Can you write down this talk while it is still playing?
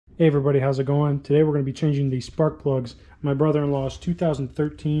Hey everybody, how's it going? Today we're going to be changing the spark plugs. My brother-in-law's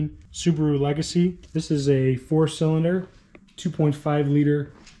 2013 Subaru Legacy. This is a 4-cylinder, 2.5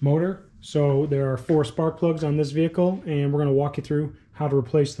 liter motor. So there are 4 spark plugs on this vehicle, and we're going to walk you through how to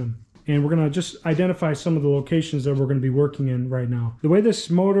replace them. And we're going to just identify some of the locations that we're going to be working in right now. The way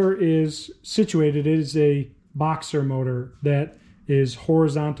this motor is situated, it is a boxer motor that is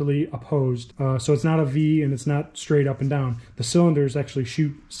horizontally opposed. So it's not a V and it's not straight up and down. The cylinders actually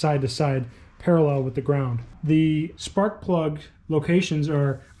shoot side to side parallel with the ground. The spark plug locations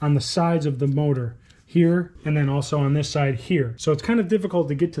are on the sides of the motor here and then also on this side here. So it's kind of difficult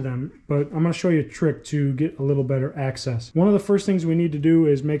to get to them, but I'm going to show you a trick to get a little better access. One of the first things we need to do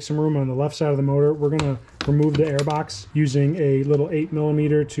is make some room on the left side of the motor. We're going to remove the airbox using a little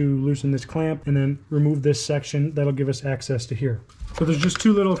 8mm to loosen this clamp, and then remove this section. That'll give us access to here. So there's just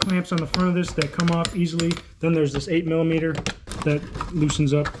 2 little clamps on the front of this that come off easily. Then there's this 8mm that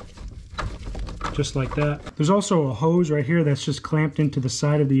loosens up just like that. There's also a hose right here that's just clamped into the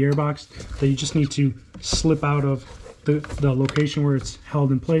side of the airbox that you just need to slip out of the location where it's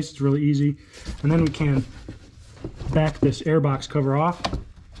held in place. It's really easy. And then we can back this airbox cover off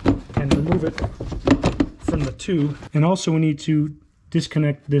and remove it from the tube. And also we need to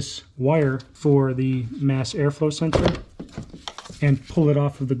disconnect this wire for the mass airflow sensor and pull it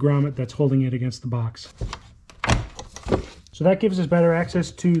off of the grommet that's holding it against the box. So that gives us better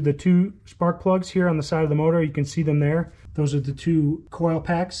access to the 2 spark plugs here on the side of the motor. You can see them there. Those are the 2 coil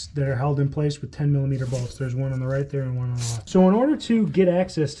packs that are held in place with 10mm bolts. There's one on the right there and one on the left. So in order to get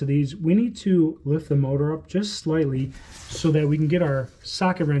access to these, we need to lift the motor up just slightly so that we can get our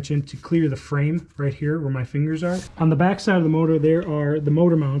socket wrench in to clear the frame right here where my fingers are. On the back side of the motor, there are the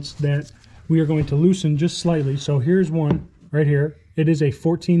motor mounts that we are going to loosen just slightly. So here's one right here. It is a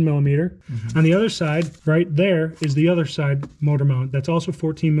 14mm. On the other side, right there, is the other side motor mount. That's also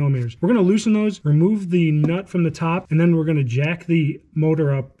 14mm. We're going to loosen those, remove the nut from the top, and then we're going to jack the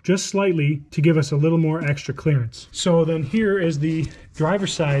motor up just slightly to give us a little more extra clearance. So then here is the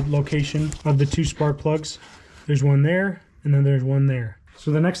driver's side location of the 2 spark plugs. There's one there, and then there's one there.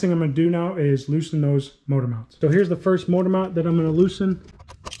 So the next thing I'm going to do now is loosen those motor mounts. So here's the first motor mount that I'm going to loosen.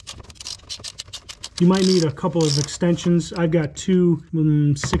 You might need a couple of extensions. I've got 2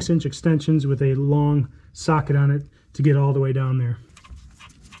 6-inch extensions with a long socket on it to get all the way down there.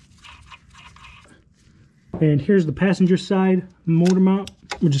 And here's the passenger side motor mount.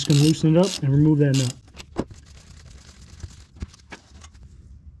 We're just going to loosen it up and remove that nut.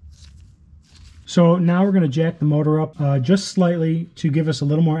 So now we're going to jack the motor up just slightly to give us a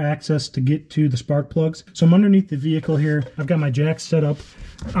little more access to get to the spark plugs. So I'm underneath the vehicle here. I've got my jack set up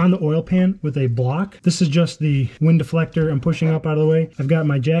on the oil pan with a block. This is just the wind deflector I'm pushing up out of the way. I've got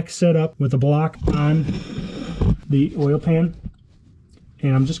my jack set up with a block on the oil pan,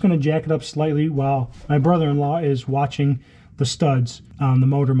 and I'm just going to jack it up slightly while my brother-in-law is watching the studs on the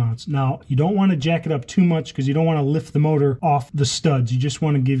motor mounts. Now, you don't want to jack it up too much because you don't want to lift the motor off the studs. You just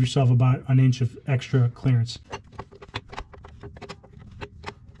want to give yourself about an inch of extra clearance.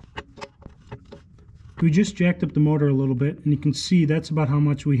 We just jacked up the motor a little bit, and you can see that's about how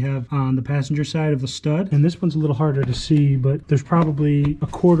much we have on the passenger side of the stud. And this one's a little harder to see, but there's probably a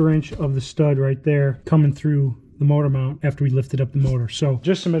 1/4 inch of the stud right there coming through the motor mount after we lifted up the motor. So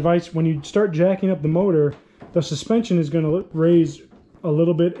just some advice: when you start jacking up the motor, the suspension is going to raise a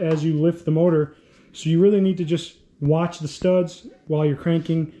little bit as you lift the motor. So you really need to just watch the studs while you're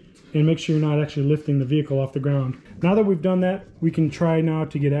cranking and make sure you're not actually lifting the vehicle off the ground. Now that we've done that, we can try now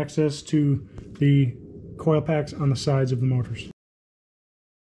to get access to the coil packs on the sides of the motors.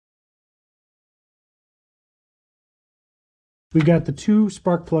 We've got the 2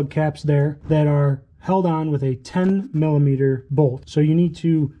 spark plug caps there that are held on with a 10mm bolt. So you need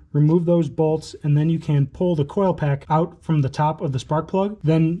to remove those bolts, and then you can pull the coil pack out from the top of the spark plug.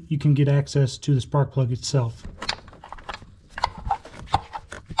 Then you can get access to the spark plug itself.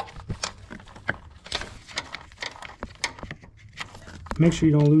 Make sure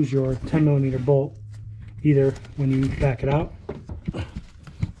you don't lose your 10mm bolt either when you back it out.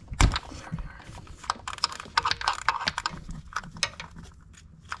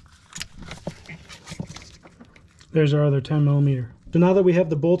 There's our other 10mm. So now that we have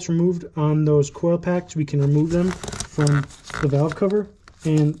the bolts removed on those coil packs, we can remove them from the valve cover,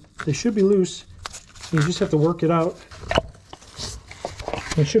 and they should be loose. You just have to work it out.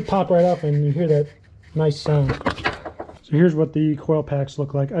 It should pop right off and you hear that nice sound. So here's what the coil packs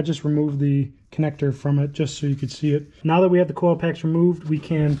look like. I just removed the connector from it just so you could see it. Now that we have the coil packs removed, we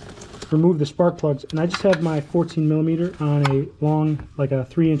can remove the spark plugs. And I just have my 14mm on a long, like a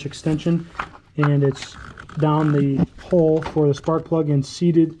 3-inch extension, and it's down the hole for the spark plug and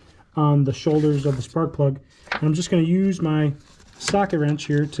seated on the shoulders of the spark plug. And I'm just going to use my socket wrench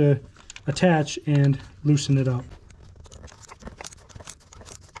here to attach and loosen it up.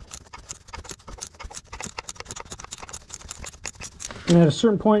 And at a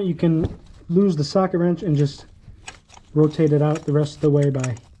certain point you can lose the socket wrench and just rotate it out the rest of the way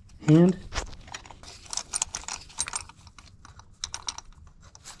by hand.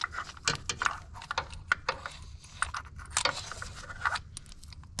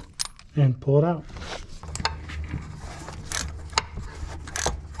 And pull it out.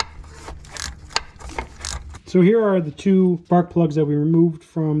 So here are the two spark plugs that we removed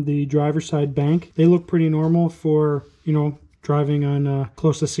from the driver's side bank. They look pretty normal for, driving on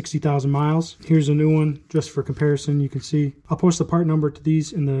close to 60,000 miles. Here's a new one just for comparison. You can see I'll post the part number to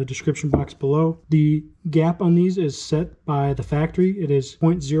these in the description box below. The gap on these is set by the factory. It is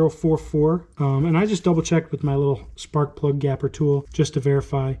 0.044 and I just double checked with my little spark plug gapper tool just to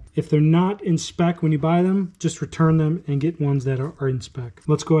verify. If they're not in spec when you buy them, just return them and get ones that are in spec.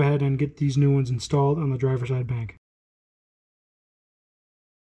 Let's go ahead and get these new ones installed on the driver's side bank.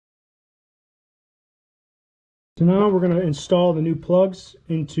 So now we're going to install the new plugs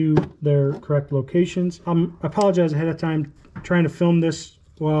into their correct locations. I apologize ahead of time. Trying to film this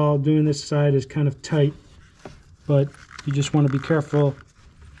while doing this side is kind of tight, but you just want to be careful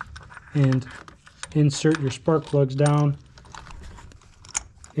and insert your spark plugs down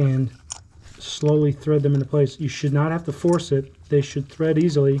and slowly thread them into place. You should not have to force it. They should thread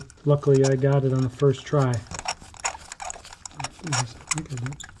easily. Luckily, I got it on the first try.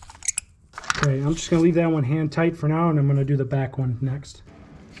 Okay, I'm just going to leave that one hand tight for now, and I'm going to do the back one next.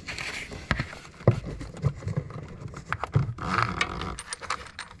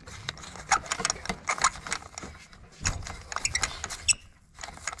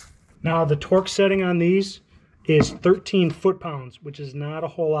 Now the torque setting on these is 13 foot-pounds, which is not a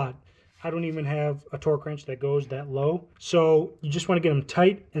whole lot. I don't even have a torque wrench that goes that low. So you just want to get them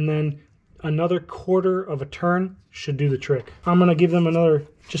tight, and then another quarter of a turn should do the trick. I'm going to give them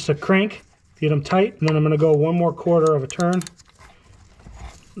just a crank. Get them tight, and then I'm going to go one more quarter of a turn.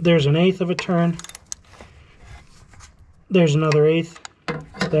 There's an eighth of a turn. There's another eighth.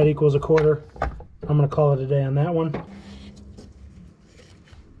 That equals a quarter. I'm going to call it a day on that one.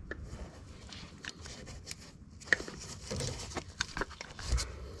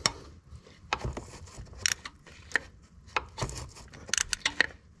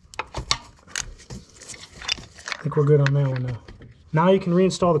 I think we're good on that one now. Now you can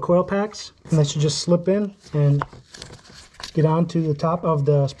reinstall the coil packs, and that should just slip in and get onto the top of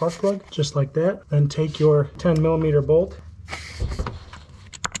the spark plug, just like that. Then take your 10mm bolt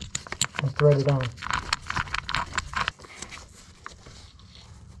and thread it on.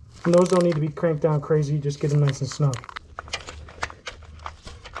 And those don't need to be cranked down crazy, just get them nice and snug.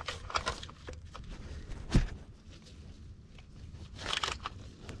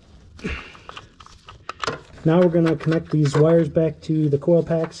 Now we're going to connect these wires back to the coil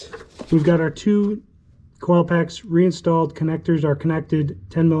packs. We've got our two coil packs reinstalled, connectors are connected,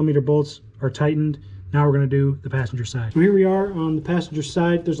 10mm bolts are tightened. Now we're going to do the passenger side. So here we are on the passenger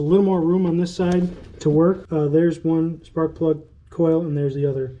side. There's a little more room on this side to work. There's one spark plug coil and there's the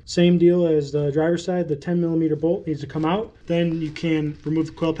other. Same deal as the driver's side, the 10mm bolt needs to come out. Then you can remove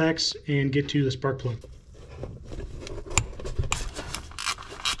the coil packs and get to the spark plug.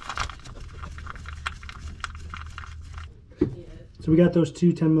 So we got those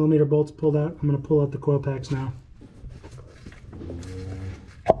two 10mm bolts pulled out. I'm going to pull out the coil packs now.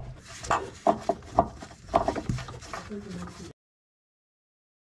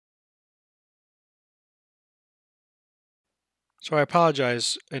 So I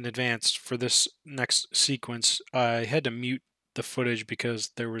apologize in advance for this next sequence. I had to mute the footage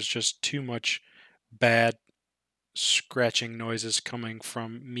because there was just too much bad scratching noises coming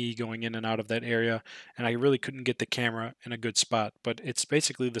from me going in and out of that area, and I really couldn't get the camera in a good spot. But it's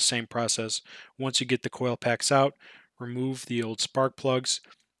basically the same process. Once you get the coil packs out, remove the old spark plugs,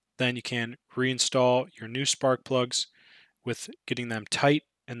 then you can reinstall your new spark plugs with getting them tight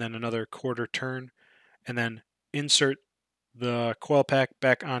and then another quarter turn, and then insert the coil pack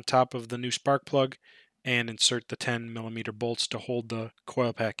back on top of the new spark plug and insert the 10mm bolts to hold the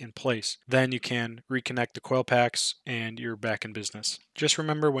coil pack in place. Then you can reconnect the coil packs and you're back in business. Just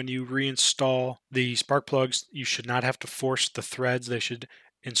remember, when you reinstall the spark plugs, you should not have to force the threads. They should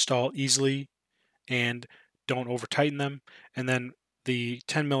install easily and don't over tighten them. And then the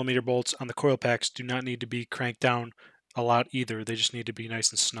 10mm bolts on the coil packs do not need to be cranked down a lot either. They just need to be nice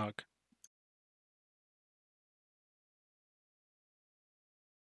and snug.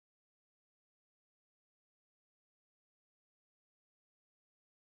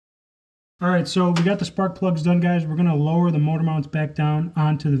 Alright, so we got the spark plugs done, guys. We're going to lower the motor mounts back down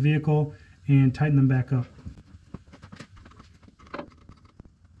onto the vehicle and tighten them back up.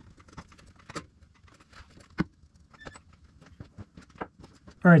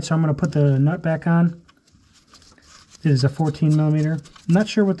 Alright, so I'm going to put the nut back on. It is a 14 millimeter. I'm not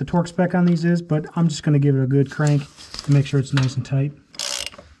sure what the torque spec on these is, but I'm just going to give it a good crank to make sure it's nice and tight.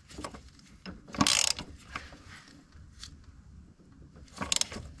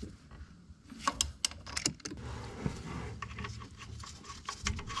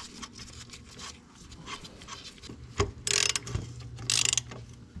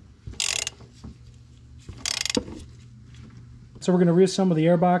 So we're going to reassemble the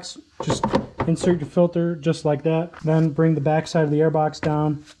airbox. Just insert your filter just like that. Then bring the back side of the airbox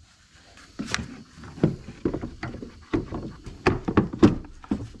down.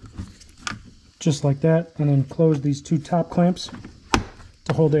 Just like that. And then close these two top clamps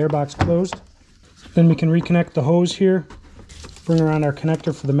to hold the airbox closed. Then we can reconnect the hose here. Bring around our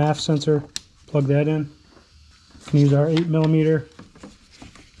connector for the MAF sensor. Plug that in. We can use our 8 millimeter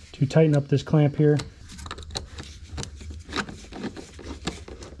to tighten up this clamp here.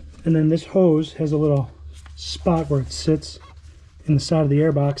 And then this hose has a little spot where it sits in the side of the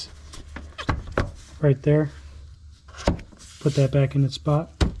airbox. Right there. Put that back in its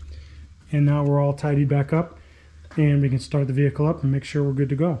spot. And now we're all tidied back up. And we can start the vehicle up and make sure we're good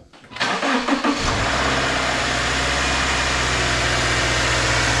to go.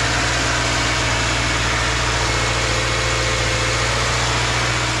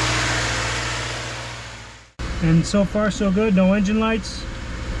 And so far so good, no engine lights.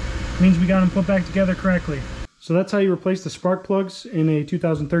 Means we got them put back together correctly. So that's how you replace the spark plugs in a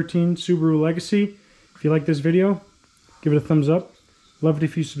 2013 Subaru Legacy. If you like this video, give it a thumbs up. Love it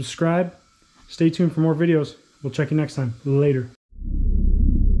if you subscribe. Stay tuned for more videos. We'll check you next time. Later.